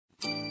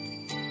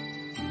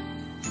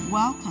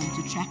Welcome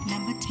to track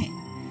number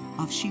 10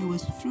 of She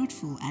Was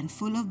Fruitful and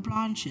Full of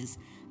Branches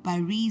by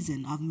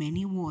Reason of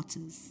Many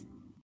Waters.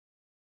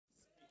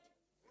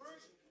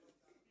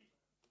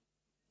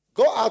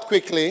 Go out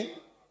quickly.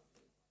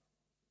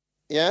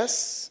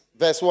 Yes.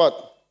 Verse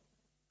what?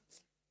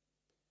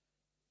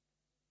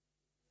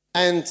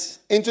 And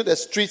into the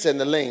streets and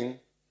the lane,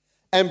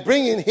 and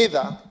bring in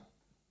hither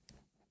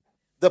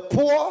the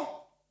poor,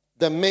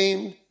 the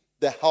maimed,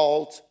 the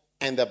halt,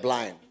 and the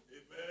blind.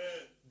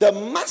 Amen.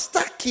 The master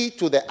key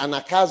to the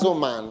Anagkazo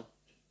Man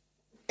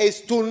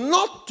is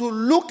not to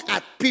look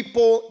at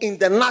people in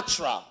the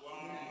natural. Wow.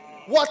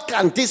 What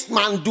can this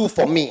man do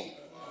for me?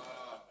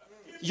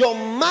 Your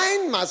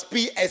mind must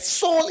be a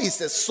soul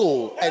is a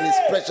soul and is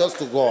precious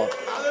to God.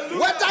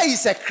 Whether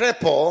he's a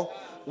cripple,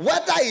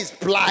 whether he's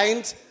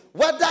blind,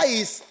 whether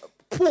he's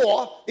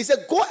poor, he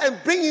said, go and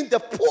bring in the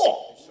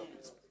poor.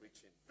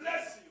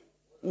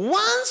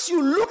 Once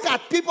you look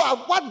at people and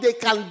what they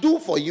can do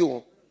for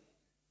you,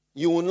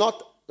 you will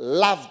not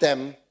love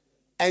them,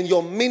 and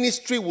your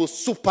ministry will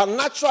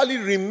supernaturally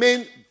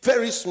remain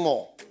very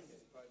small.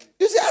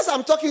 You see, as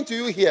I'm talking to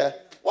you here,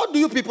 what do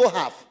you people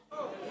have?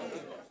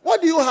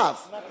 What do you have?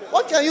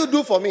 What can you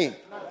do for me?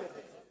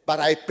 But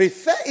I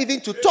prefer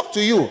even to talk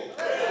to you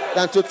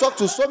than to talk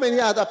to so many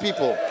other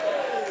people.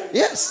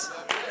 Yes.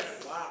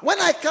 When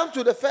I come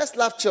to the First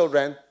Love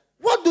children,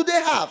 what do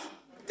they have?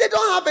 They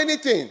don't have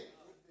anything.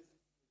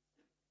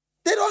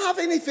 They don't have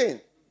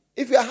anything.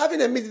 If you are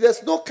having a meeting,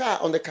 there's no car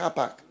on the car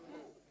park.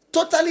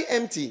 Totally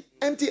empty.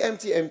 Empty,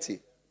 empty, empty.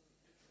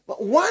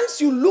 But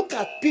once you look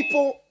at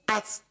people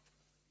as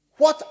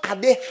what are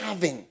they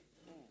having,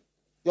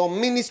 your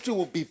ministry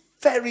will be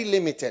very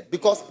limited,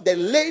 because the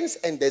lanes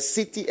and the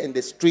city and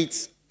the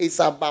streets is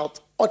about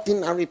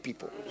ordinary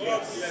people.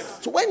 Yes.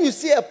 So when you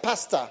see a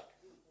pastor,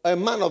 a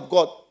man of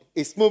God,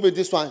 is moving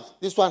this one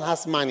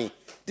has money,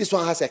 this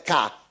one has a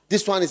car,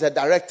 this one is a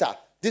director,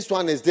 this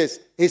one is this,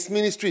 his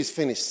ministry is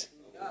finished.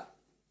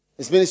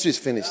 His ministry is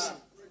finished.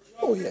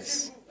 Oh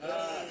yes.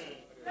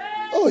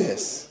 Oh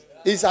yes.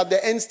 He's at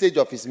the end stage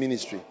of his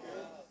ministry.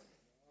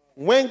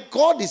 When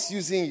God is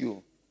using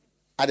you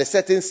at a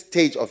certain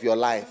stage of your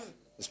life,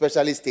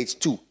 especially stage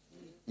 2,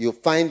 you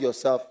find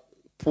yourself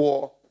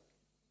poor.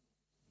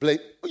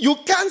 You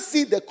can't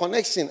see the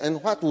connection,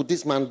 and what will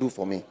this man do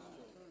for me?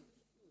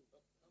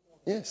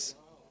 Yes.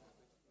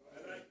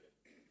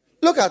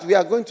 Look at, we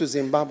are going to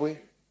Zimbabwe.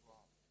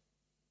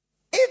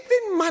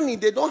 Even money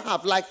they don't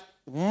have, like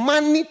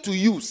money to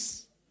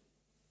use.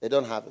 They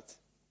don't have it.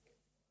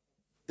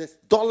 The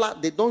dollar,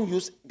 they don't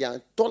use,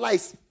 their dollar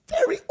is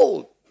very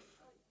old.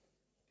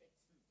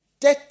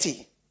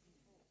 30.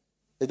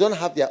 They don't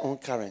have their own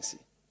currency.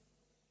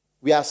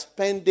 We are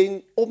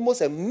spending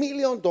almost $1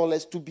 million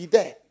to be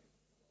there.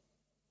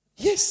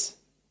 Yes.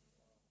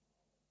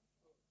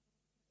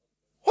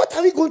 What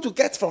are we going to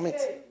get from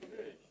it?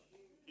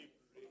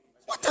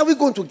 What are we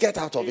going to get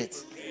out of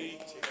it?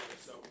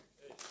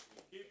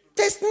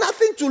 There's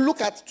nothing to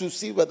look at to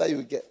see whether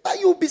you get.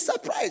 But you'll be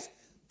surprised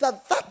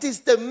that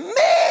is the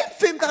main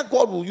thing that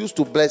God will use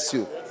to bless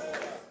you.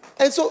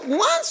 And so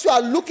once you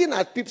are looking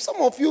at people, some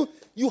of you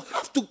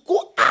have to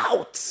go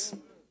out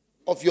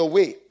of your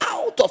way.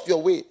 Out of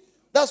your way.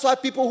 That's why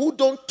people who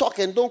don't talk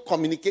and don't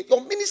communicate,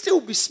 your ministry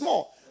will be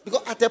small.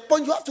 Because at a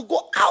point you have to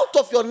go out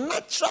of your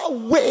natural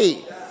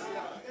way.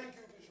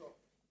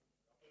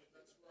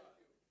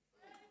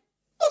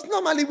 Because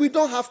normally we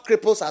don't have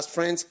cripples as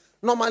friends.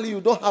 Normally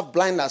you don't have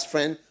blind as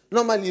friends.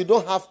 Normally you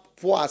don't have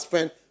poor as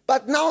friends.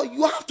 But now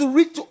you have to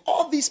reach to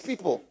all these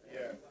people.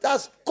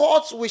 That's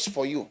God's wish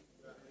for you.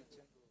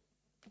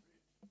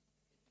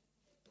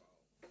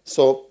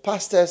 So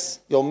pastors,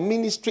 your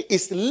ministry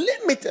is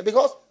limited,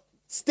 because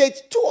stage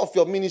 2 of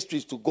your ministry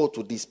is to go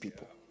to these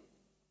people.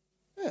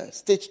 Yeah,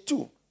 stage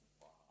 2.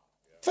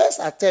 First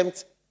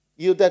attempt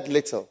yielded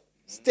little.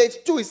 Stage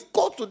 2 is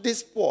go to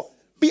this poor.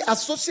 Be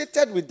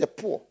associated with the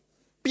poor.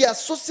 Be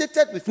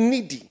associated with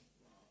needy.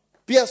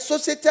 Be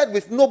associated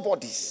with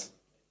nobodies.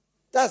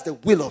 That's the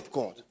will of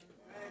God.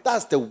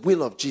 That's the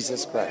will of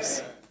Jesus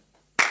Christ.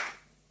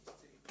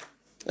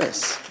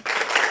 Yes.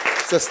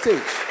 It's a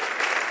stage.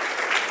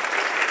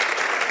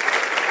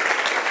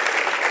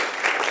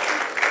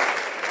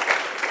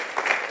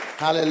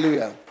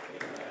 Hallelujah.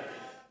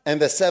 And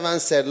the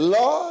servant said,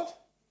 Lord,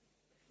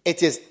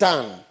 it is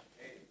done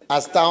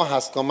as thou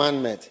hast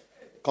commanded.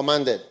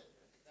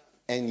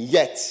 And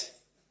yet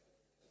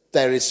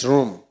there is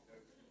room.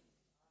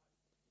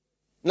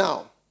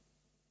 Now,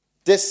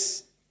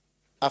 this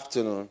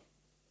afternoon,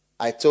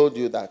 I told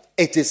you that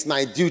it is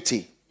my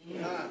duty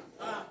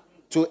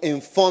to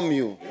inform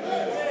you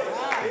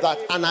that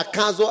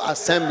Anagkazo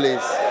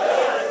Assemblies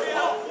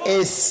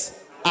is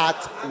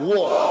at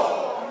war.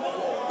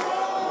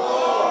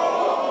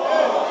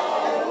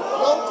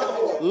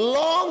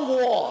 Long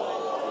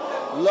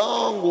war.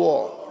 Long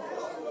war.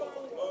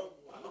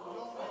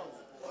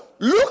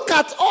 Look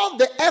at all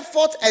the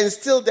effort and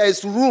still there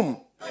is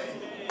room.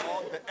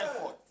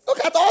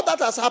 Look at all that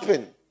has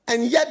happened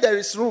and yet there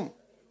is room.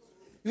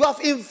 You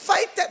have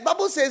invited,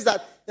 Bible says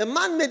that The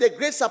man made a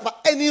great supper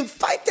and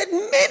invited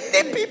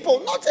many people,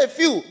 not a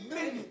few.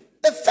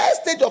 The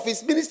first stage of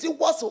his ministry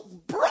was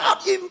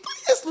broad. He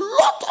invited a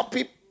lot of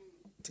people.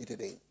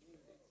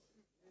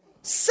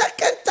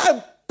 Second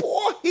time,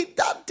 pour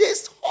heater,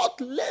 this hot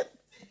lamp,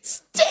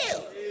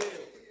 still.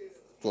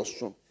 It was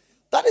true.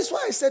 That is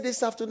why I said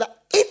this afternoon that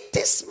it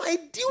is my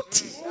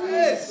duty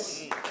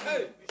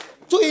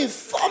to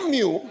inform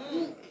you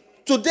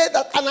today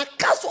that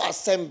Anagkazo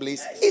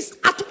Assemblies is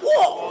at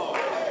war.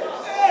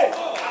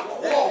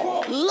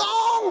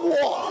 Long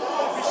war.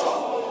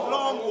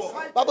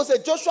 Bible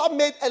says Joshua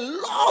made a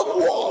long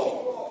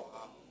war.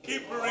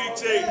 Keep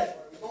reading.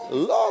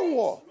 Long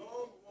war.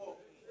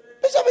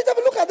 Bishop,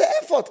 look at the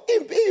effort. He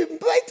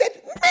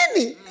invited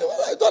many. It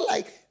was not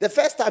like the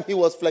first time he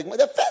was phlegmatic.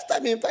 The first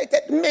time he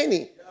invited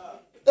many.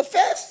 The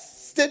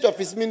first stage of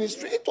his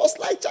ministry, it was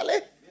like,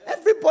 Charlie,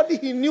 everybody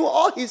he knew,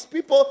 all his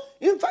people,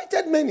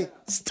 invited many.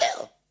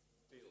 Still.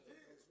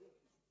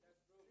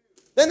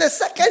 Then the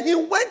second, he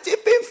went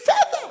even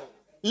further.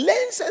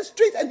 Lanes and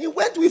streets, and he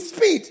went with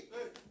speed.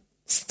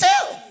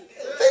 Still,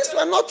 things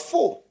were not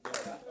full.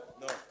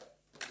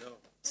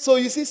 So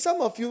you see,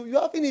 some of you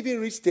haven't even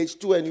reached stage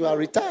 2 and you are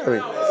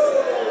retiring.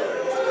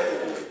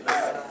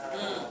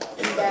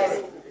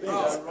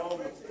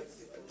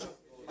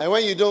 And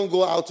when you don't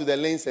go out to the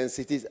lanes and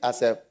cities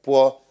as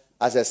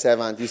a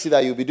servant, you see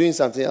that you'll be doing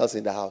something else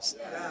in the house.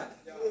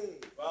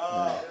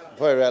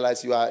 Before you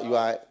realize you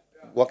are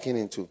walking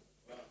into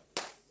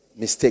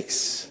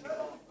mistakes.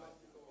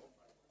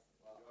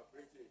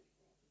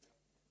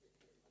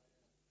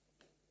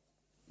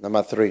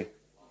 Number 3.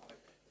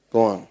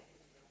 Go on.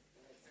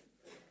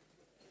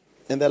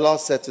 And the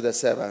Lord said to the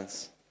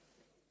servants,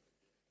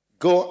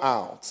 go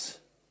out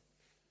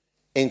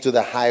into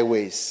the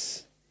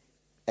highways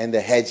and the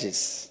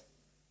hedges.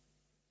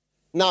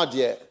 Now,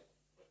 dear,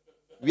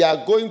 we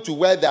are going to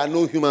where there are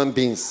no human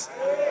beings.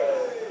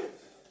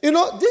 You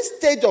know, this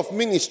stage of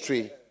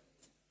ministry,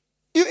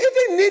 you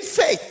even need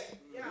faith.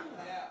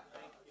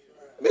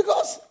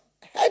 Because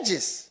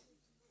hedges,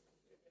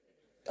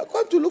 you're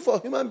going to look for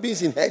human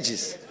beings in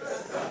hedges.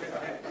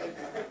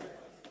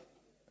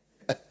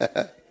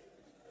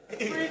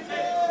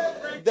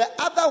 The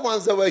other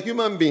ones that were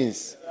human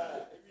beings,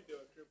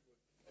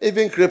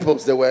 even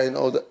cripples, they were in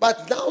all that.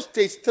 But now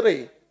stage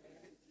 3,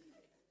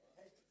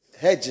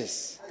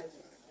 hedges,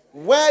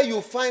 where you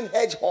find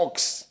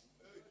hedgehogs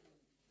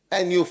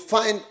and you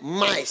find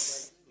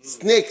mice,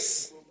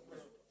 snakes,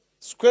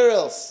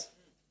 squirrels,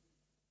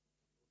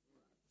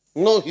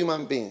 no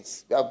human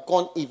beings. We have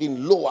gone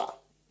even lower.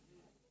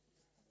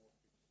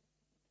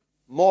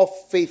 More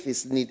faith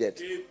is needed.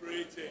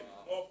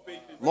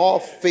 More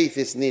faith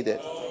is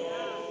needed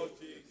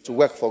to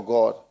work for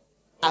God.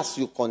 As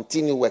you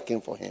continue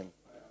working for Him,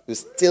 you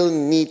still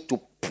need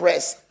to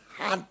press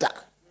harder.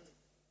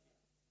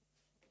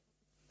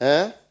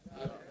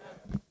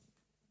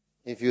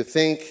 If you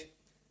think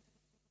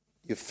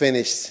you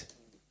finished,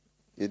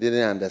 you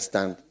didn't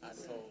understand.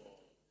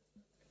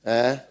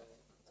 The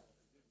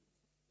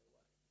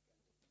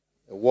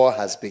war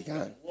has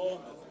begun.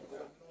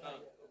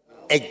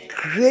 A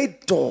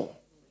great door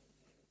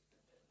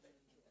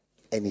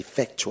and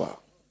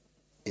effectual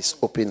is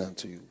open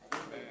unto you.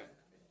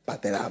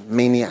 But there are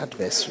many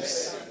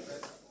adversaries.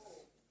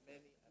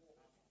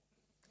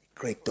 A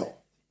great door.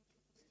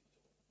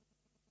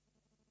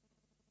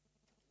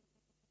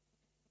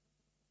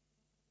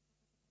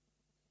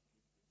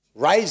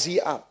 Rise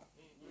ye up.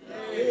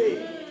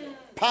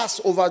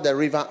 Pass over the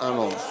river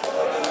Arnon.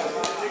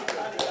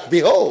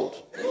 Behold,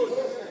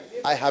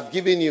 I have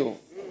given you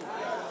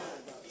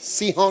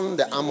Sihon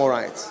the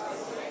Amorite,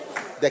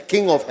 the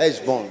king of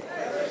Heshbon,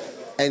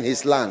 and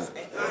his land.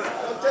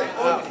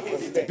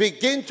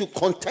 Begin to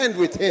contend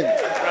with him.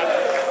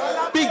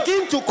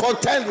 Begin to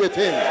contend with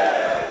him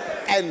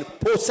and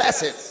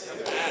possess it.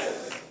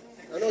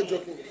 I'm not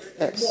joking.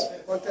 Yes.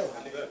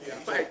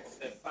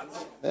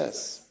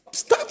 Yes.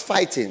 Start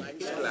fighting.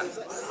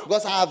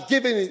 Because I've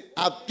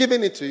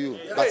given it to you.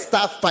 But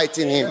start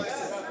fighting him.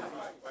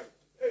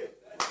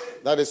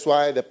 That is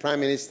why the Prime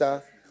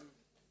Minister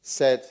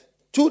said,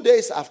 2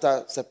 days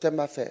after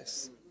September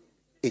 1st,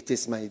 it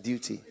is my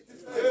duty.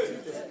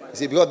 You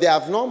see, because they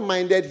have not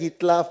minded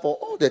Hitler for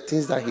all the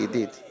things that he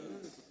did.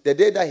 The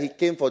day that he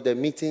came for the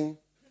meeting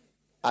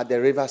at the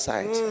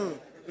riverside,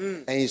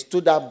 and he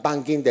stood up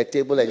banging the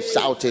table and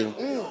shouting,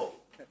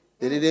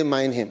 they didn't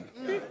mind him.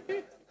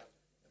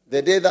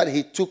 The day that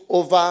he took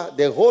over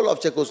the whole of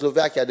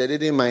Czechoslovakia, they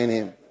didn't mind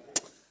him.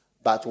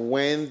 But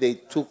when they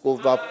took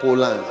over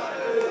Poland,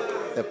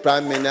 the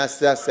Prime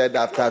Minister said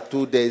after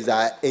 2 days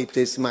that it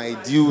is my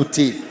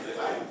duty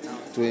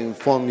to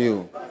inform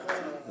you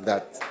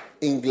that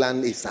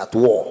England is at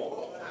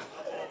war.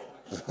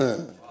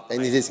 And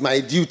it is my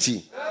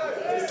duty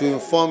to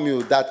inform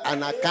you that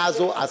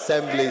Anagkazo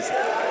Assemblies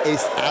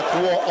is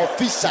at war,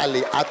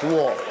 officially at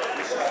war.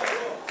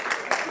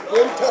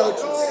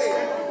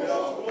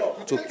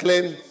 To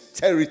claim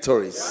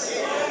territories.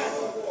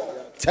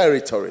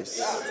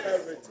 Territories.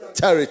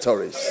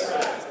 Territories.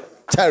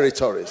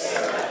 Territories.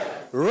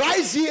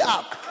 Rise ye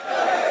up.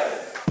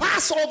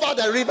 pass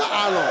over the river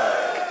Arnon.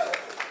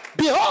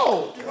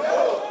 Behold,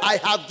 I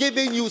have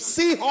given you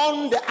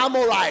Sihon the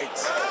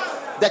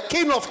Amorite, the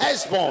king of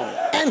Heshbon,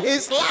 and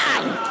his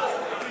land.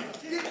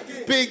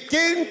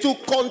 Begin to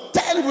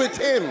contend with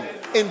him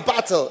in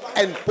battle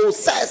and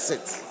possess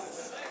it.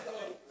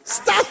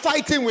 Start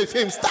fighting with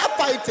him. Start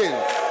fighting.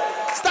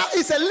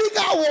 It's a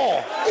legal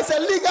war. It's a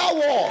legal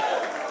war.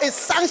 It's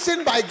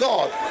sanctioned by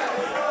God.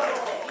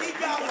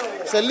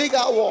 It's a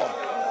legal war.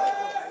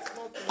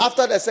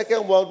 After the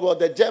Second World War,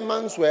 the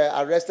Germans were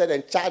arrested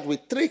and charged with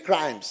 3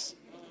 crimes.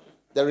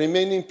 The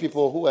remaining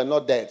people who were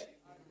not dead: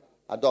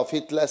 Adolf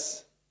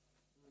Hitler's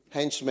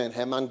henchmen,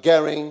 Hermann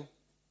Goering,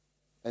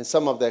 and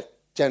some of the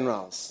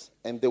generals.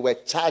 And they were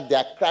charged.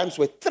 Their crimes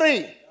were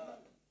 3.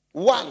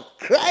 1,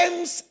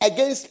 crimes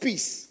against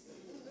peace,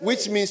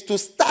 which means to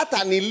start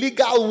an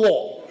illegal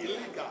war.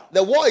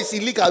 The war is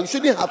illegal. You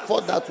shouldn't have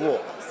fought that war.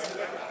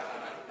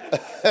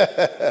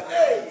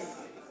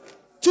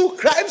 2,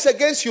 crimes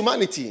against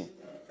humanity.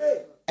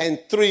 And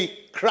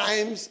 3,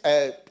 crimes,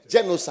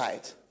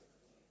 genocide.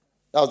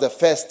 That was the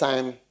first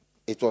time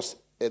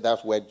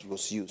that word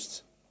was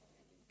used.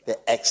 The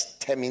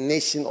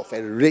extermination of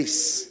a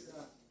race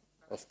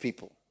of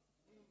people.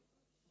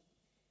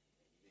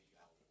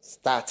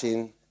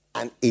 Starting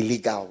an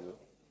illegal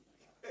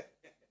war.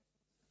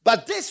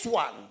 But this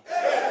one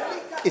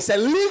is a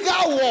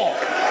legal war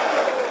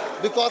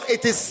because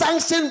it is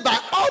sanctioned by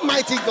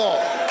Almighty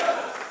God.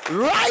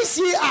 Rise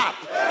ye up,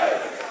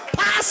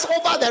 pass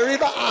over the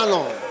river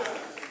Arnon.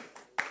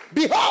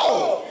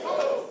 Behold,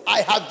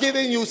 I have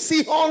given you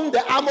Sihon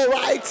the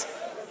Amorite,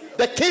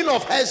 the king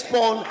of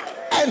Heshbon,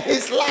 and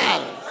his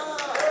land.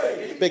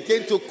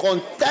 Begin to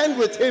contend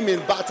with him in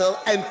battle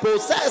and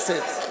possess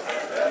it.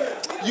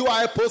 You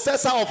are a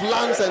possessor of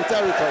lands and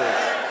territories.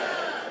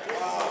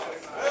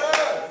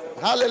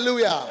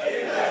 Hallelujah.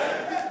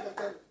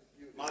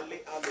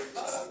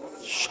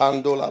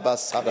 Shandola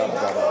basada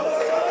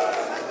baba.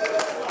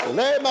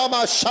 Le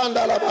mama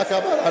shandala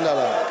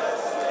bakabarandala.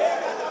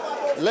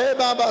 Le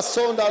baba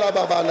sondala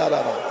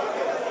babandala.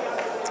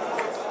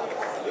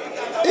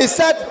 He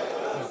said,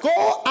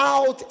 go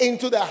out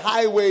into the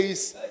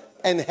highways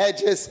and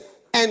hedges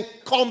and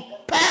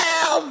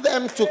compel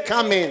them to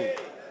come in.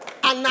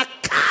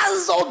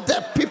 Anagkazo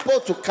the people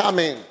to come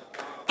in.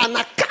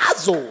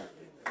 Anagkazo.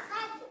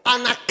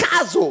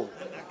 Anagkazo.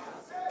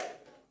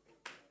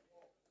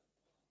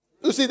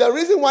 You see, the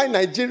reason why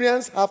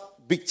Nigerians have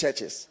big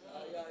churches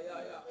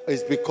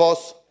is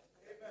because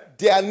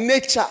their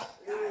nature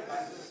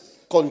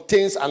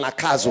contains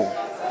anagkazo.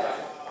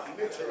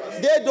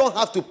 They don't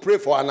have to pray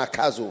for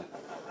anagkazo.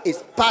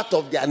 It's part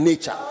of their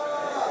nature.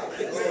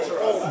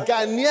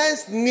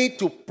 Ghanaians need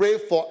to pray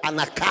for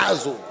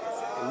anagkazo.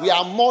 We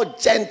are more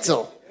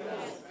gentle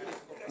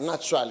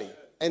naturally.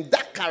 And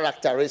that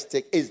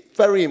characteristic is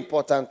very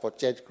important for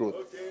church growth.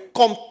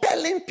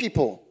 Compelling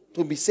people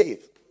to be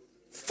saved.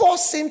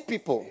 Forcing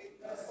people.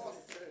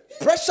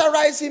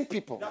 Pressurizing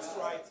people.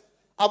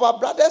 Our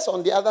brothers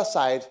on the other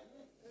side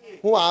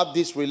who have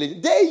this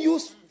religion, they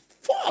use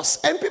force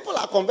and people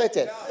are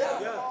converted.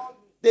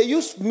 They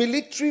use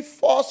military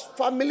force,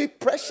 family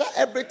pressure,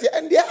 everything.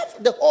 And they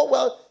have the whole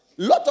world,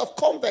 lot of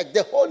converts,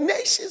 the whole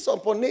nations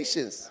upon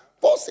nations,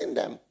 forcing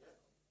them.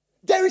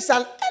 There is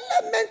an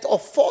element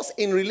of force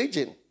in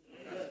religion.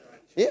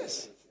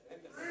 Yes.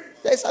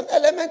 There is an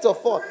element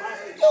of force.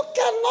 You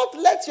cannot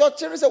let your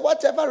children say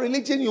whatever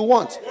religion you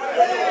want.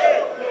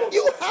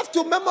 You have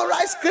to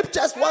memorize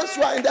scriptures once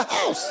you are in the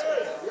house.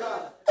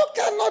 You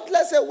cannot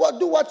let say, well,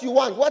 do what you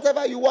want,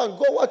 whatever you want,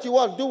 go what you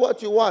want, do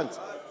what you want.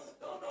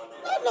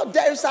 No,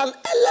 there is an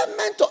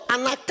element of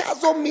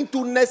anagkazo mean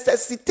to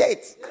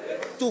necessitate,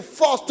 to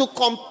force, to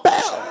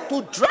compel,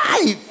 to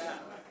drive.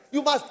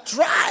 You must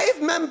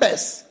drive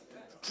members.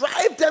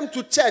 Drive them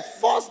to church.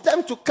 Force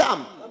them to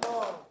come.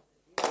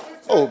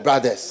 Oh,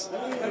 brothers.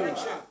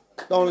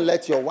 Don't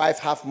let your wife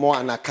have more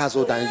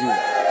anagkazo than you.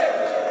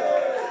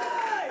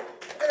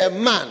 A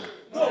man.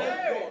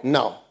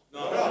 No.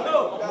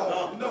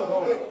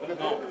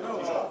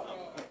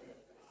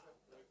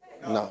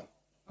 No.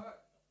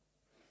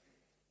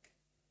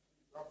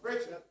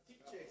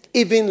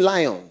 Even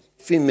lions,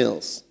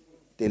 females,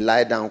 they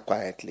lie down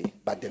quietly,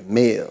 but the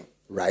male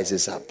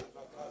rises up.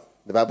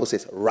 The Bible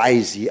says,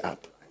 rise ye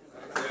up.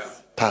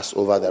 Pass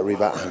over the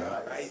river and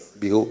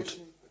behold,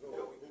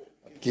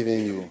 I'm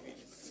giving you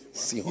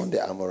Sihon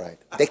the Amorite,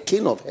 the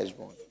king of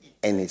Heshbon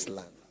and his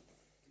land.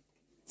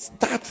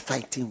 Start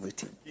fighting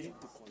with him.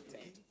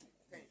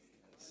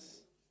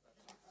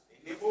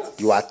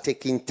 You are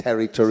taking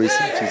territories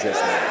in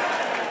Jesus' name.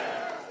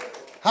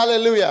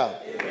 Hallelujah.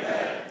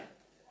 Amen.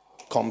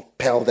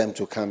 Compel them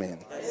to come in.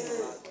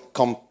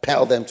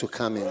 Compel them to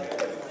come in.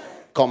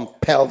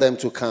 Compel them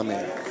to come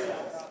in.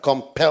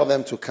 Compel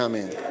them to come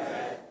in.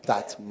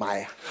 That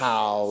my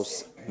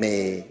house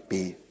may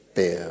be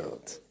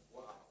filled.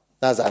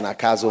 That's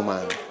Anagkazo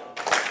Man.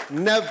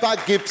 Never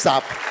gives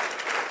up.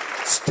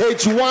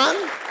 Stage 1,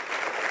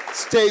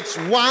 stage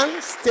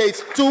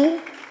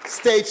 2,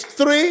 stage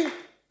 3,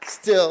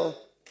 still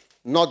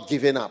not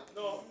giving up.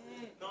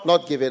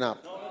 Not giving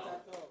up.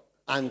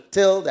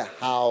 until the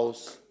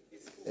house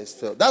is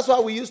filled. That's why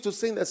we used to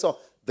sing the song.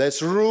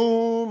 There's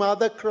room at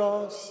the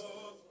cross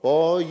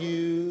for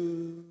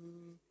you.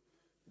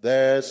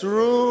 There's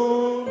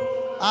room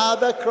at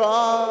the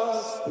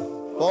cross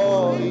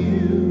for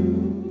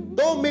you.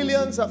 Though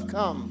millions have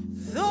come,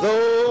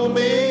 though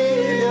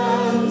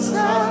millions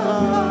have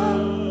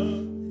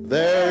come,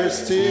 there's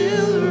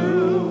still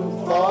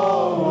room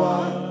for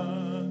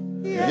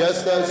one.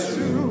 Yes, there's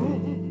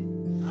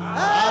room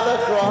at the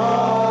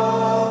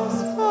cross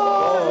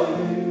for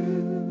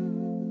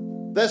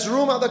you. There's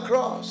room at the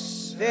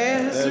cross.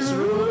 There's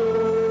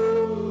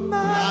room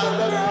at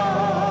the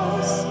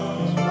cross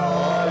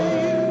for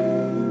you.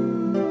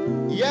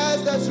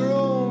 Yes, there's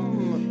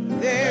room.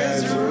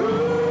 There's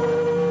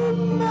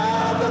room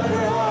at the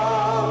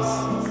cross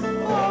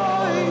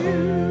for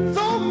you.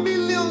 Though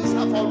millions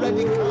have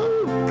already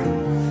come,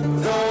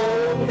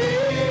 though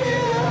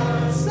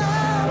millions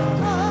have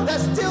come,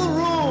 there's still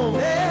room.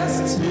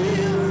 There's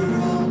still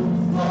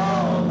room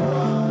for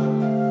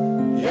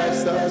one.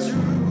 Yes, there's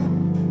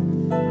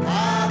room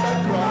at the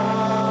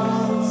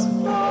cross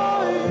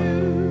for you.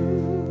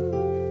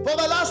 For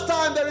the last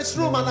time, there is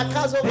room,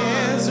 Anagkazo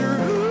Man. There's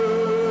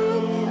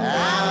room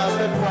at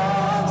the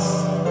cross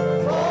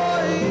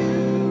for you.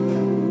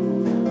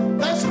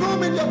 There's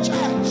room in your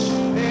church.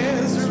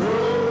 There's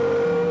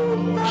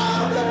room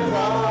at the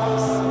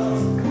cross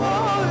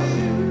for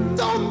you.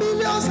 Though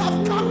millions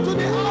have come to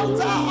the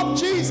altar of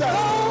Jesus,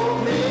 though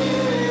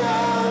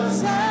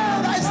millions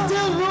have, there's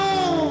still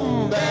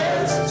room.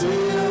 There's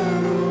still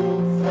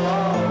room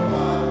for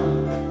one.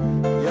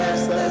 Yes,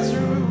 there's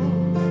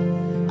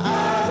room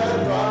at the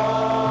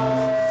cross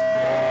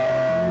for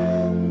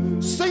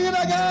you. Sing it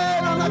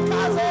again on the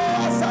Anagkazo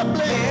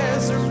Assembly.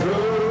 There's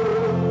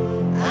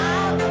room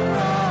at the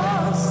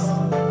cross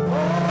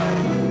for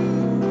you.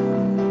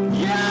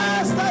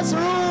 Yes, there's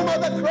room at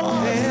the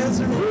cross. There's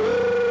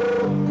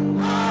room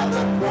at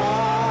the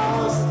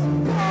cross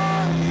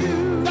for you.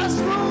 There's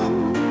room.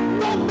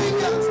 No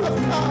millions have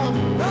come.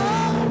 No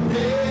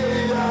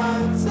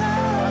millions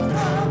have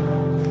come.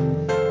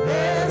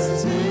 There's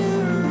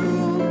still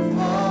room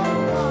for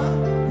one.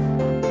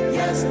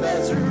 Yes,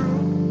 there's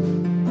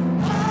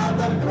room at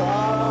the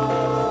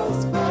cross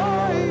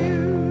for you.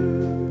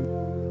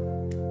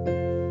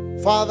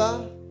 Father,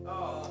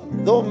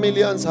 though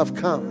millions have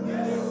come,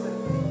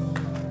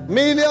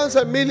 millions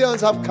and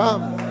millions have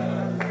come,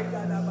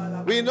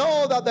 we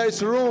know that there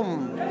is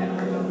room.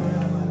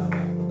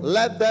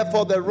 Let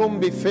therefore the room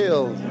be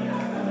filled.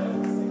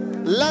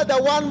 Let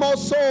the one more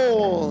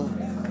soul,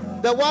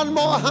 the one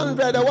more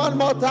 100, the one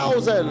more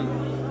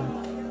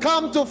 1,000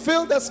 come to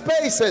fill the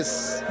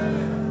spaces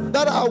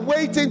that are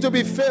waiting to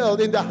be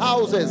filled in the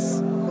houses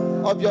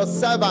of your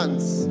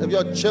servants, of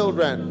your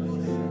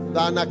children, the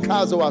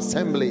Anagkazo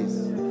assemblies.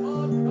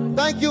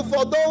 Thank you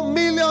for those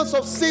millions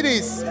of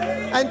cities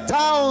and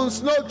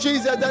towns know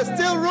Jesus. There's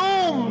still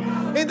room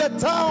in the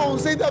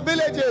towns, in the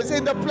villages,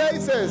 in the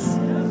places.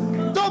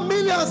 Though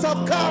millions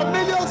have come,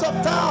 millions of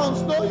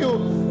towns know you.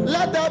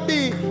 Let there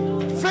be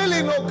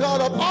filling, oh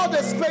God, of all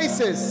the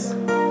spaces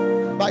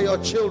by your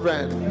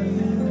children.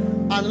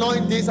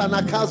 Anoint these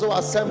Anagkazo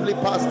assembly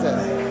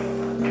pastors.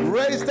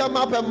 Raise them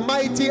up a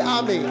mighty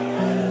army.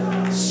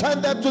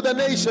 Send them to the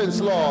nations,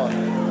 Lord.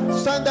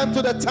 Send them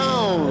to the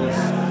towns.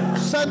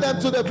 Send them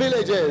to the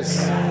villages.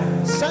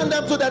 Send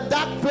them to the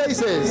dark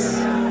places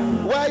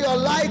where your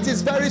light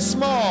is very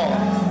small,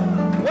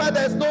 where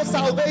there's no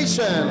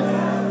salvation,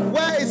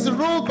 where it's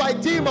ruled by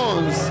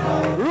demons,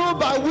 ruled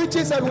by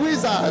witches and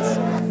wizards,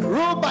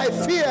 ruled by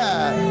fear,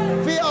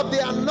 fear of the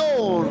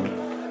unknown,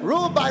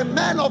 ruled by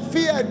men of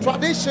fear and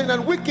tradition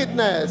and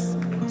wickedness.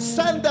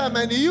 Send them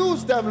and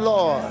use them,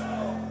 Lord,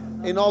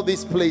 in all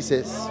these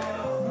places.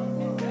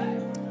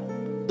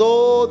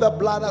 Though the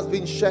blood has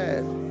been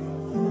shed,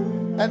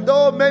 and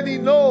though many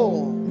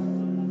know,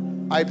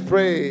 I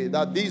pray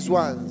that these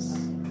ones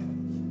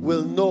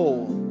will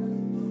know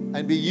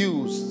and be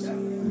used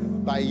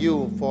by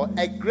you for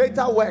a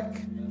greater work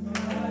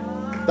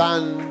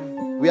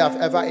than we have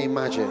ever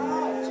imagined.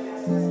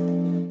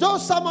 Though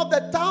some of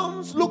the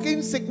towns look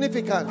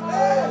insignificant,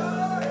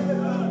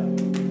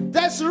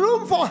 there's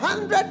room for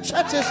 100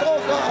 churches, oh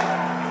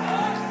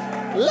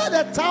God. Let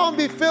the town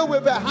be filled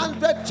with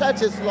 100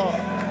 churches,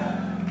 Lord.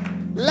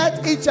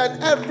 Let each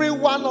and every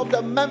one of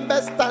the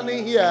members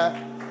standing here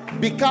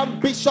become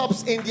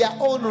bishops in their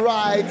own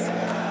rights,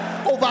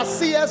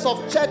 overseers of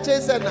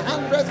churches and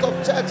hundreds of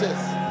churches.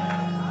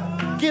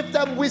 Give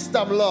them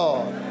wisdom,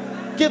 Lord.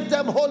 Give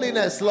them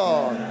holiness,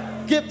 Lord.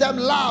 Give them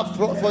love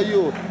for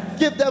you.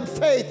 Give them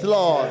faith,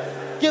 Lord.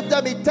 Give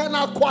them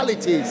eternal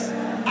qualities.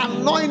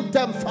 Anoint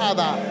them,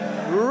 Father.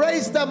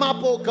 Raise them up,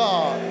 oh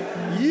God.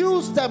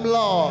 Use them,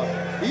 Lord.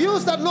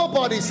 Use the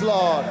nobodies,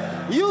 Lord.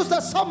 Use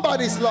the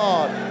somebodies,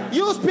 Lord.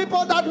 Use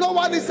people that no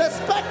one is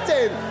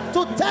expecting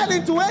to tell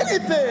into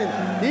anything.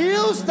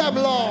 Use them,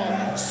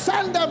 Lord.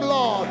 Send them,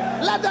 Lord.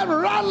 Let them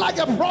run like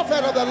a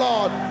prophet of the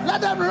Lord.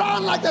 Let them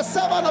run like the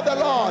servant of the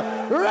Lord.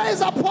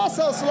 Raise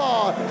apostles,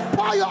 Lord.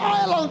 Pour your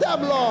oil on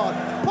them, Lord.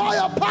 Pour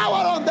your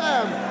power on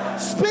them.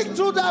 Speak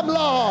through them,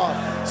 Lord.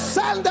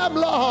 Send them,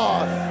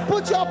 Lord.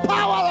 Put your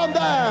power on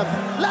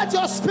them. Let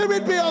your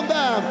spirit be on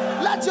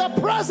them. Let your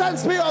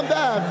presence be on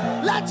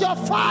them. Let your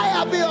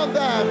fire be on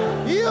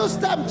them. Use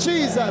them,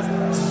 Jesus.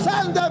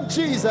 Send them,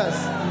 Jesus.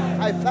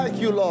 I thank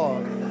you,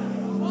 Lord.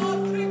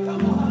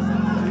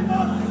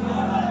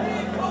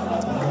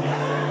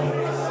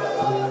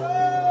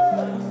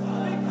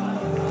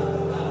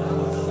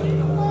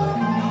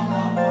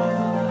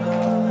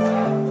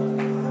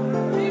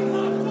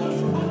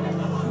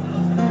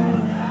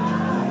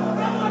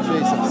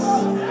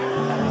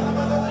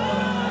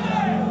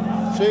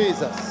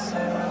 Jesus.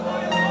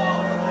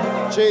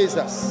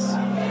 Jesus.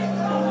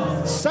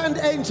 Send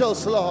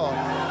angels, Lord.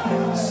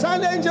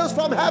 Send angels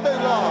from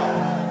heaven,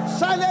 Lord.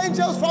 Send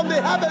angels from the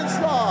heavens,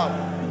 Lord.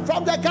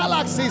 From the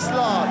galaxies,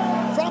 Lord.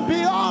 From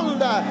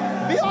beyond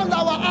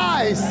our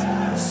eyes.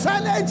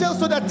 Send angels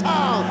to the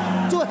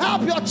town to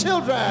help your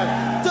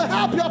children, to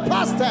help your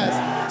pastors,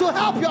 to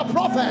help your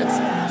prophets,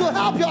 to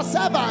help your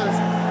servants.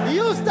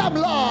 Use them,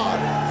 Lord.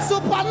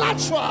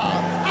 Supernatural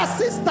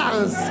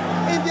assistance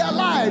in their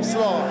lives,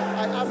 Lord.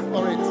 I ask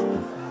for it.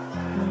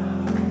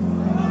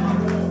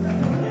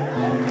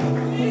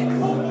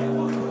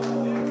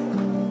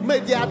 May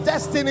their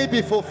destiny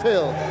be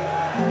fulfilled.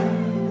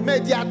 May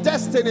their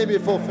destiny be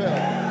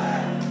fulfilled.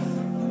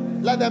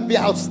 Let them be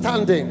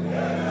outstanding.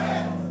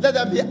 Let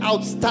them be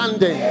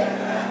outstanding.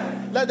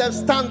 Let them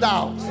stand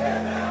out.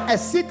 A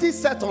city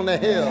set on a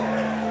hill.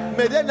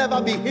 May they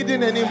never be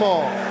hidden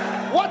anymore.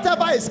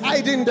 Whatever is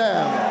hiding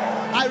them,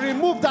 I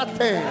remove that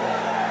thing.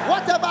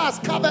 Whatever has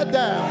covered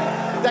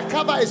them, the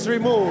cover is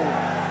removed.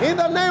 In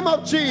the name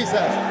of Jesus.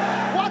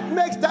 What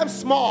makes them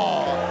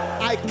small,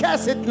 I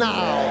curse it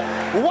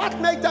now. What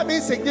makes them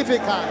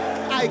insignificant,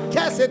 I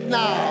curse it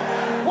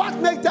now. What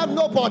makes them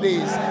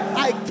nobodies,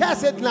 I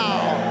curse it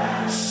now.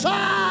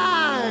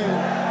 Shine!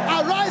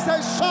 Arise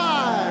and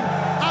shine!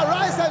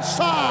 Arise and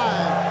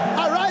shine!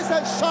 Arise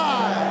and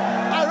shine!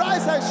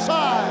 Arise and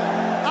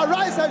shine!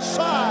 Arise and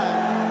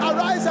shine!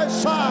 Arise and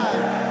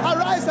shine!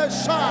 Arise and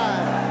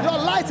shine! Your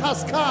light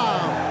has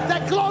come.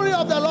 The glory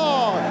of the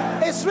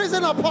Lord is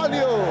risen upon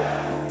you.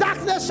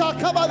 Darkness shall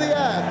cover the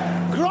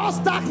earth. Gross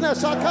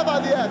darkness shall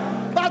cover the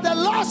earth. But the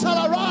Lord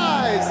shall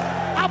arise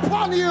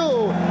upon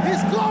you.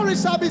 His glory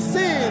shall be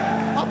seen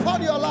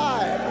upon your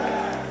life.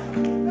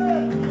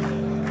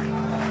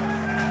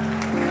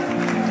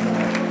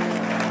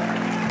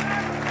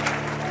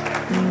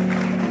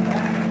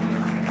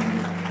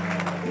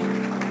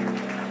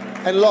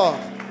 And Lord,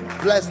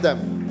 bless them.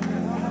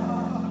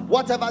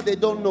 Whatever they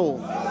don't know,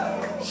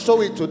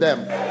 show it to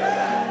them.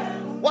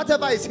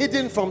 Whatever is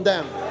hidden from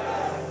them,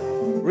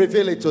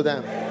 reveal it to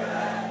them.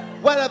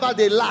 Wherever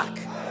they lack,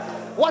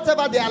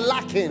 whatever they are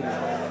lacking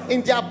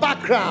in their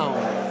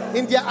background,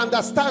 in their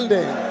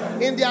understanding,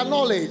 in their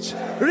knowledge,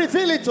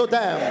 reveal it to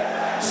them.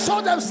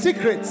 Show them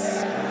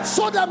secrets.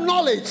 Show them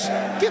knowledge.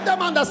 Give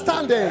them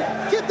understanding.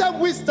 Give them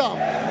wisdom.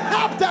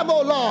 Help them,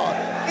 oh Lord,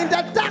 in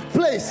the dark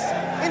place,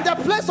 in the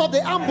place of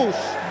the ambush,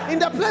 in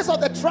the place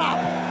of the trap,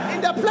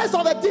 in the place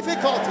of the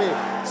difficulty.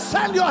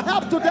 Send your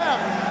help to them.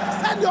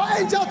 Send your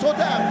angel to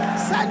them.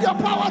 Send your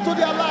power to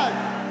their life.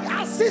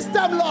 Assist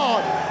them,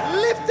 Lord.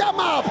 Lift them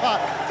up.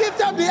 Give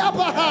them the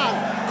upper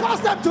hand.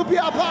 Cause them to be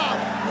above.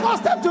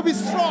 Cause them to be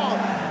strong.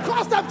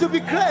 Cause them to be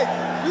great.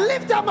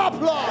 Lift them up,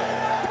 Lord.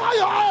 Pour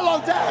your oil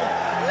on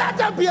them. Let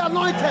them be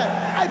anointed.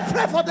 I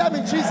pray for them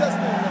in Jesus'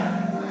 name.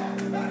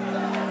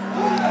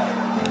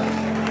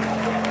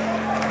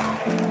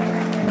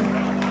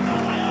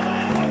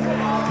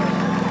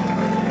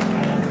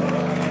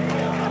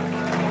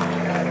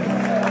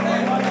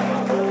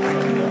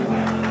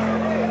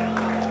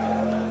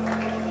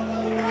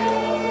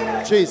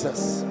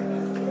 Jesus.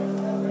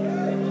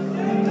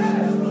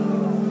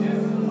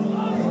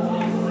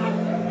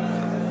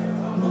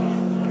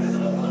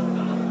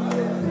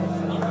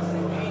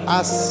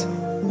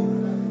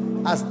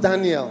 As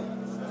Daniel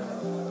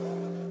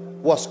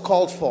was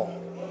called for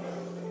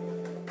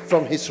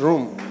from his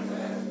room,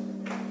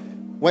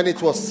 when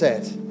it was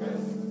said,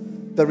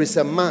 there is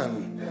a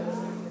man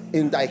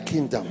in thy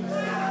kingdom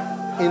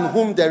in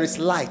whom there is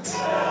light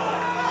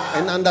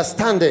and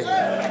understanding,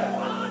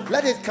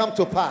 let it come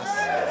to pass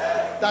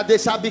that they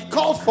shall be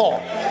called for.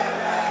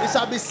 It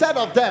shall be said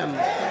of them,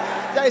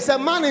 there is a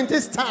man in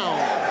this town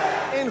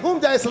in whom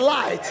there is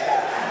light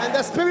and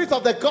the spirit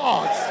of the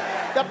gods,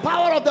 the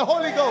power of the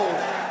Holy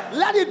Ghost.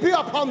 Let it be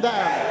upon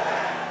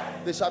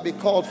them. They shall be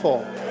called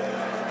for.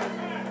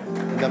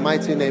 In the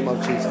mighty name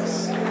of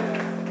Jesus.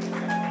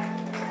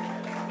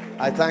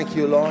 I thank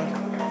you, Lord,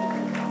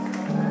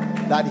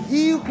 that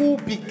he who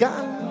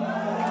began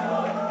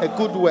a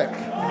good work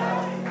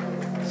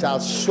shall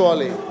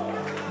surely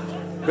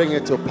bring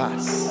it to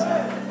pass.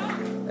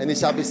 And it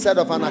shall be said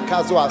of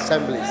Anagkazo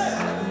assemblies,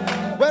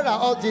 where are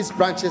all these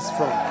branches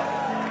from?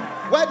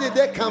 Where did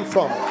they come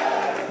from?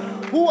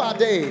 Who are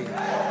they?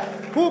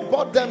 Who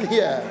brought them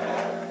here?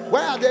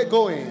 Where are they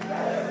going?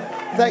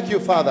 Thank you,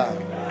 Father,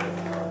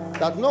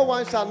 that no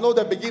one shall know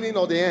the beginning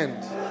or the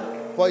end,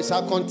 for it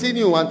shall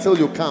continue until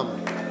you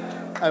come.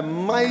 A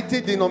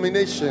mighty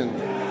denomination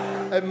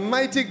A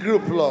mighty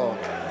group, Lord.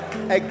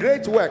 A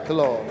great work,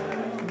 Lord.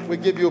 We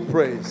give you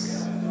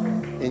praise.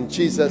 In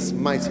Jesus'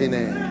 mighty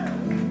name.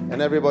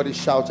 And everybody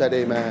shouted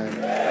amen.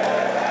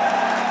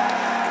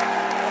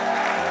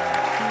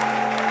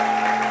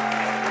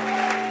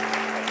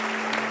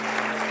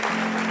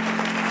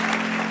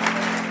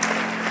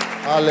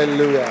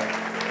 Hallelujah.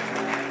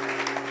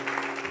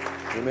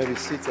 You may be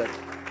seated.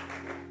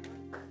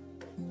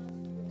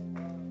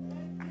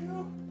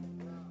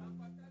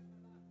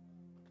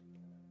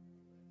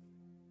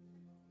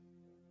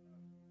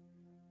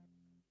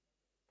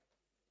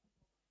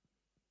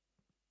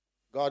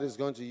 God is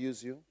going to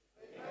use you.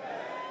 Amen.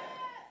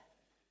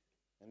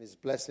 And His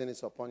blessing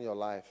is upon your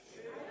life.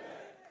 Amen.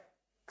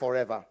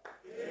 Forever.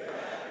 Amen.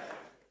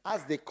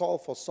 As they call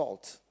for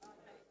salt,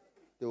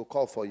 they will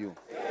call for you.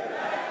 Amen.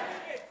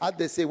 As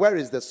they say, where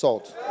is the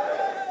salt?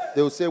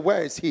 They will say,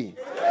 where is he?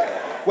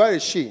 Where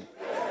is she?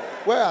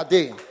 Where are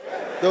they?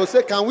 They will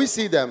say, can we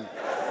see them?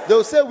 They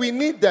will say, we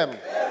need them.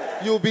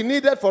 You will be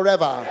needed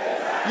forever.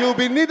 You will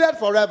be needed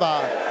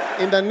forever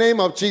in the name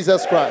of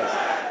Jesus Christ.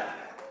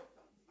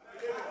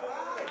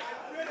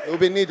 You will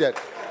be needed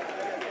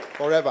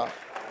forever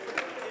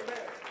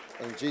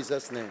in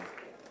Jesus' name.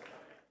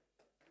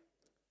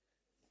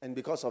 And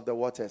because of the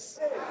waters,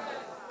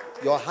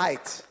 your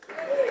height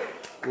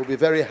will be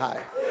very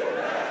high.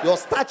 Your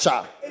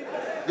stature,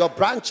 your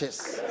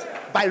branches,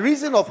 by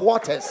reason of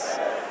waters,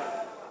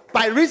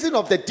 by reason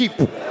of the deep,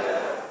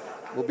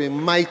 will be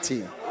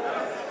mighty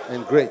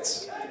and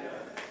great.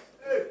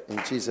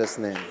 In Jesus'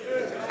 name.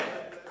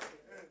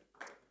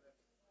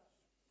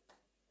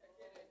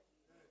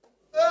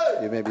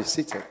 You may be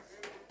seated.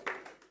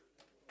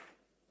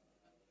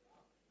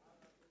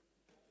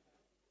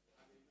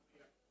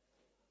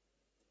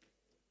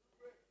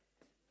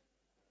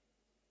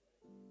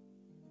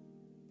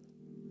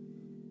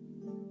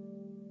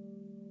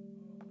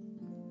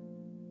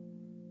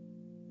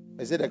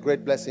 Is it a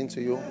great blessing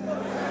to you?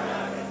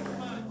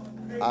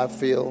 I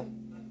feel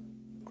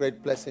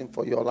great blessing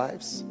for your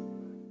lives.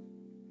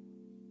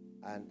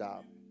 And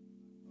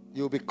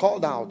you'll be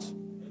called out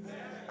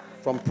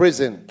from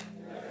prison.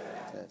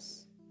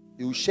 Yes.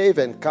 You shave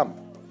and come.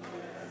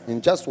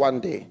 In just one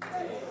day,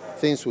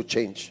 things will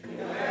change.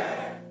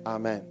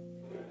 Amen.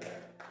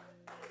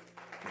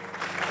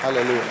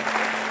 Hallelujah.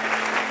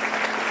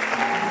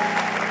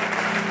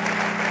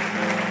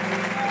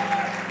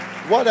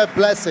 What a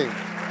blessing.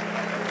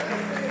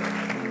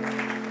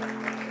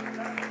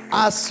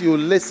 As you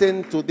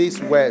listen to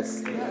these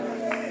words,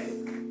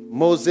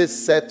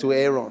 Moses said to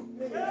Aaron,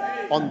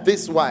 on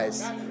this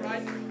wise,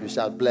 you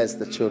shall bless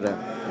the children.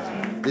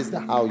 This is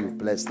how you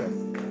bless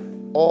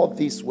them. All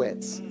these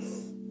words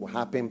will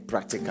happen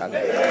practically in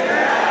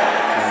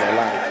your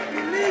life.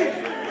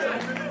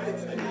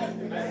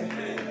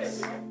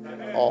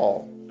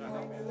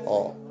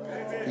 All.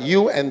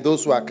 You and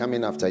those who are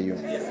coming after you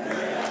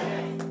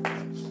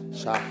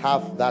shall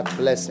have that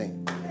blessing.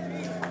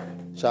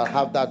 Shall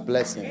have that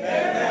blessing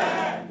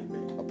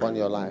upon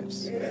your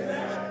lives.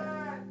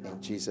 In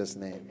Jesus'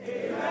 name.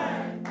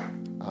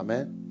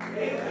 Amen.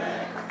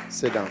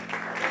 Sit down.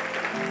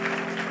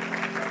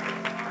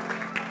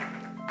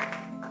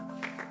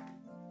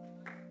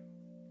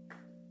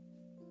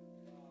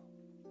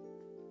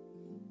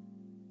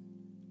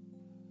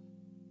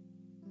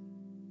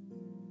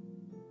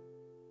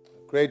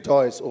 Great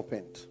door is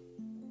opened.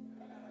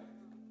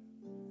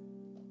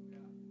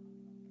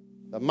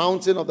 The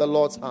mountain of the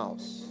Lord's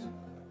house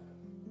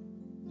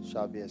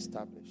shall be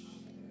established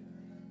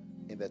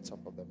in the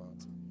top of the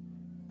mountain.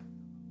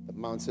 The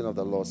mountain of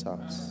the Lord's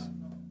house.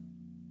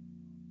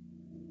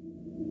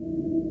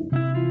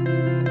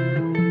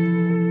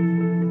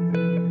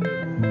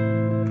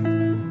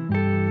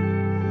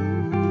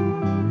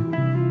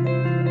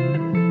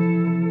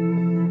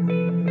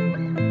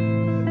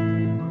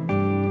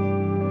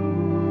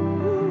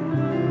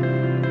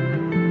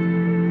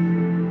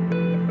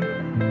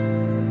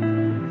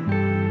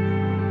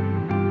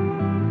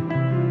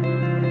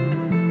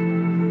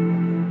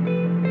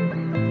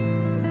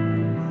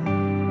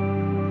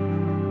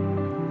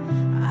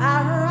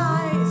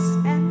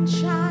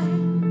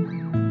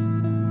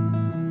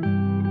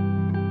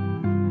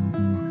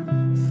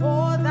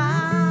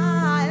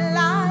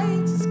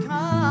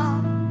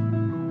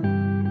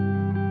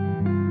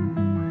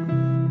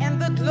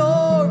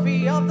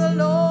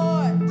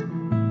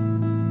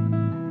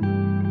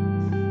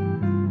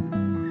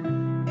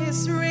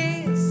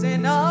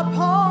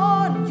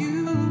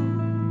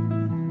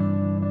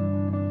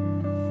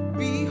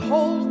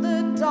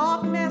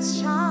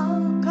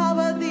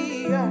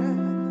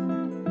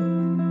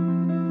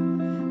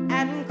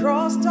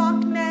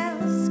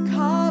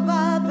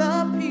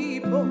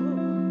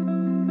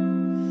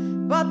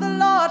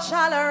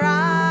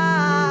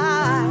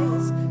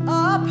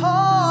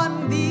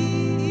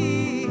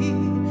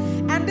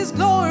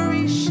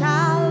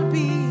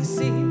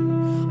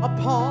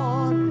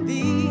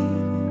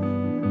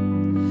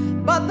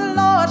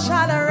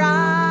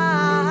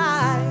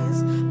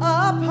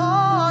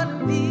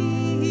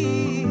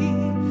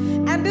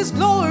 His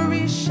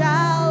glory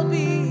shall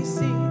be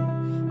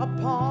seen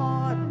upon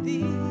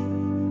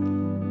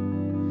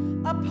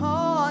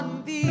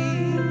upon thee.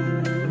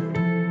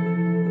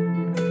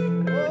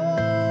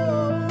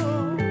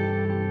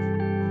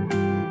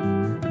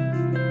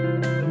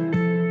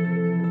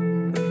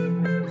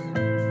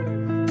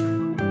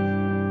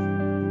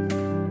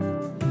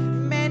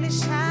 Many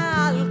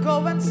shall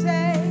go and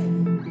say,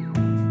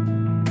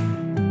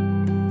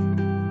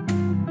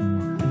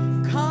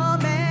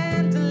 come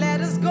and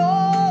let us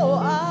go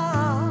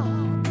up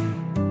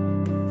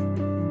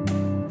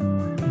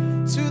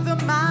to the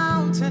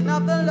mountain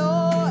of the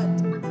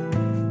Lord,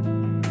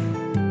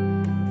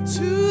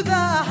 to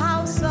the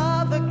house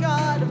of the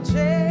God of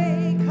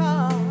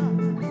Jacob,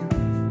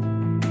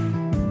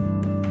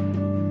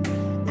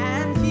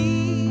 and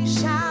he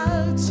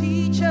shall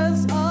teach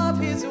us of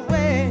his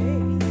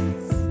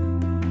ways,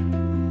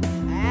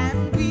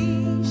 and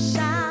we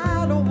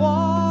shall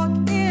walk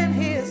in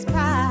his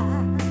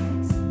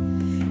paths.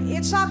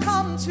 It shall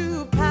come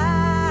to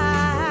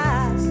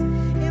pass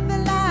in the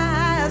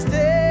last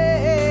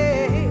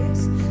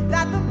days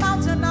that the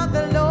mountain of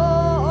the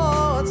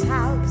Lord's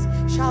house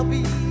shall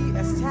be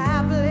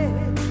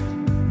established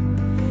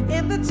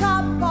in the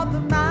top of the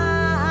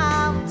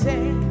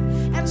mountain,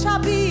 and shall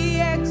be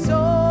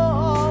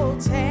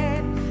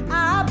exalted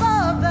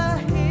above the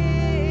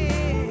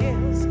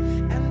hills,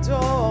 and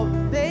all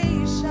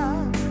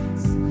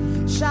nations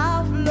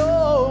shall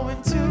flow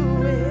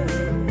into it.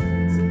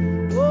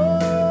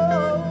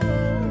 Oh,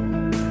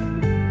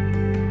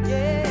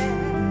 yeah,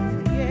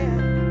 yeah.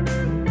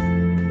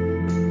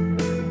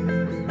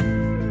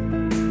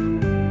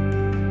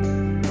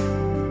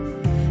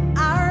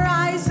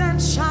 Arise and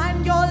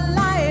shine, your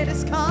light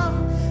is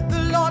come. The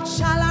Lord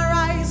shall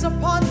arise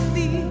upon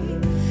thee,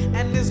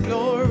 and his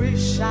glory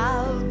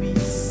shall be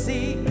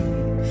seen.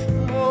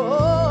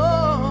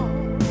 Oh,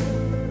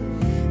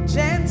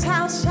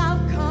 Gentiles shall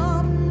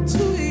come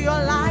to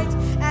your light,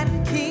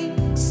 and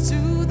kings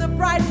to the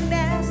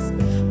brightness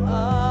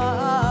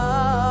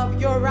of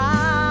your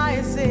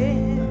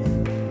rising.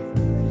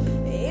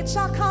 It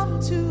shall come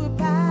to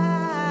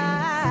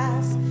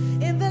pass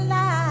in the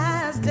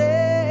last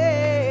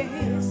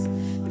days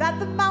that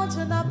the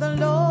mountain of the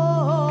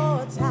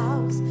Lord's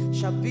house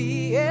shall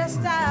be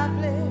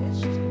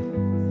established.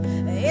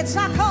 It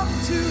shall come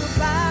to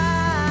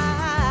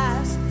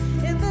pass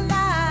in the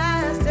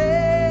last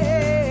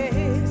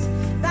days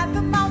that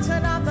the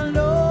mountain of the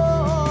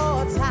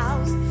Lord's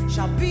house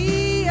shall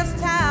be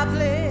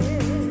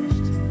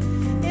established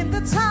in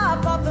the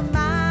top of the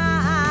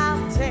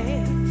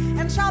mountain,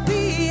 and shall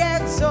be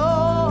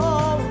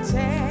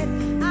exalted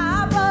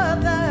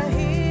above the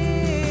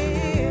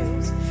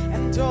hills,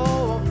 and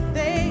all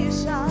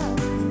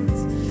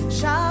nations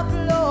shall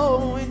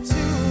flow into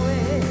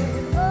it.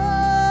 Oh,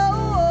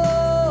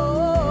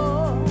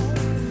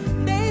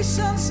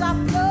 nations shall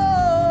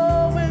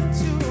flow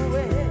into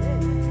it.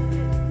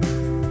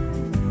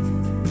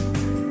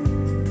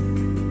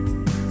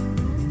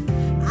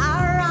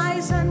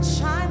 Arise and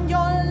shine, your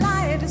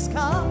light is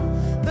come.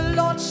 The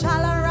Lord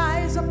shall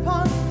arise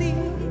upon thee,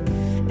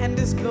 and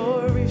his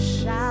glory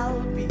shall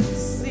be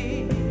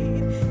seen.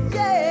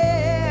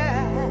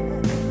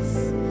 Yes,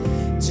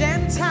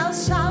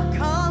 Gentiles shall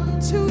come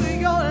to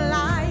your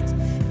light,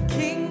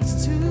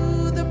 kings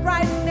to the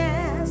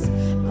brightness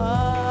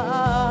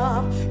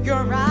of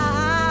your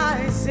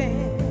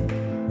rising.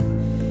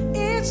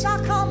 It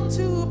shall come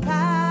to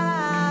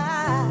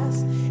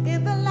pass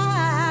in the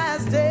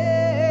last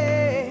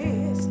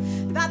days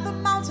that the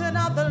mountain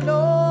of the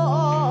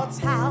Lord's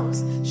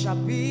house shall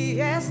be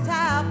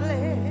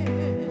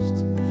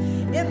established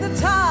in the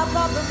top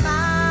of the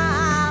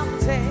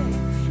mountain,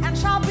 and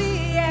shall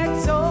be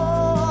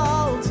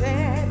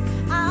exalted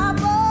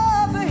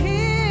above the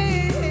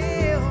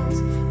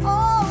hills.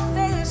 All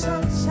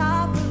nations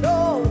shall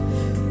flow,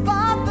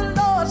 but the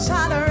Lord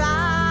shall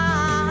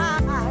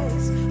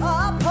arise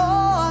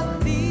upon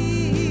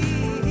thee,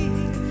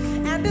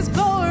 and his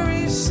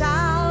glory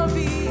shall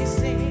be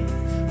seen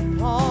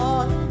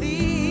upon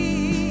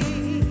thee.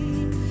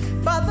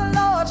 But the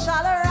Lord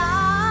shall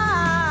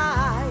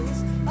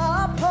arise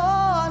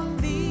upon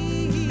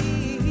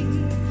thee,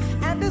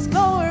 and his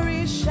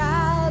glory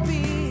shall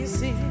be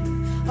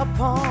seen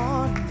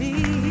upon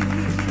thee,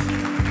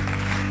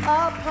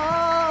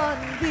 upon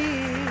thee.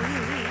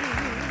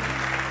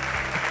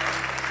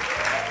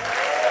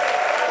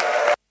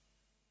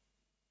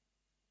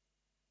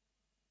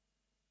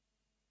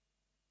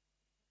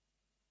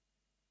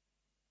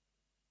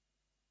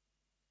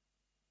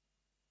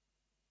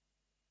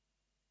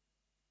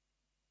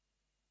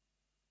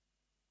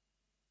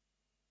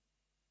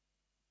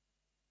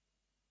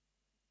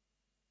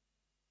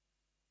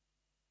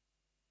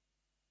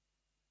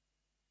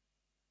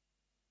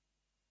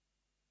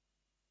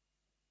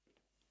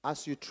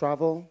 As you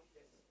travel,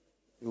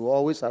 you will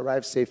always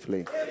arrive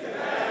safely.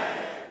 Amen.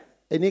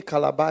 Any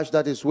calabash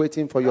that is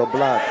waiting for your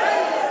blood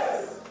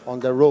on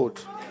the road,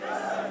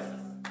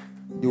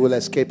 you will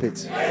escape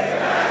it.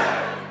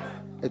 Amen.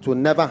 It will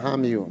never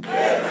harm you.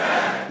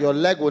 Amen. Your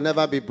leg will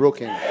never be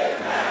broken.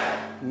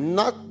 Amen.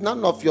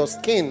 None of your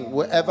skin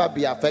will ever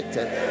be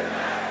affected.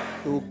 Amen.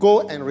 You will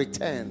go and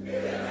return.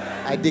 Amen.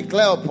 I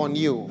declare upon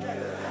you,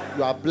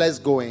 you are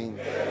blessed going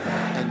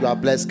and you are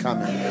blessed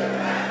coming.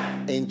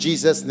 In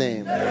Jesus'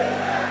 name.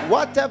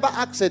 Whatever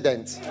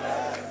accident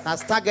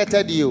has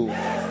targeted you,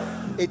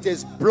 it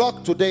is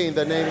blocked today in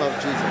the name of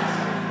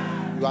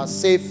Jesus. You are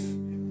safe.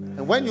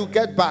 And when you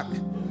get back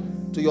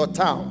to your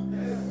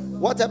town,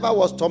 whatever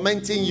was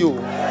tormenting you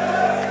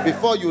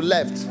before you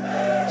left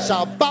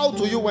shall bow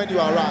to you when you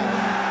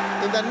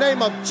arrive. In the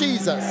name of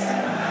Jesus,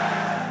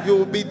 you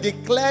will be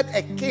declared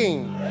a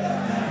king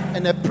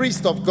and a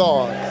priest of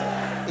God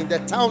in the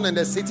town and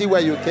the city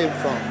where you came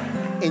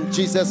from. In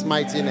Jesus'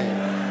 mighty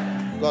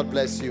name. God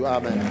bless you.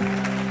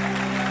 Amen.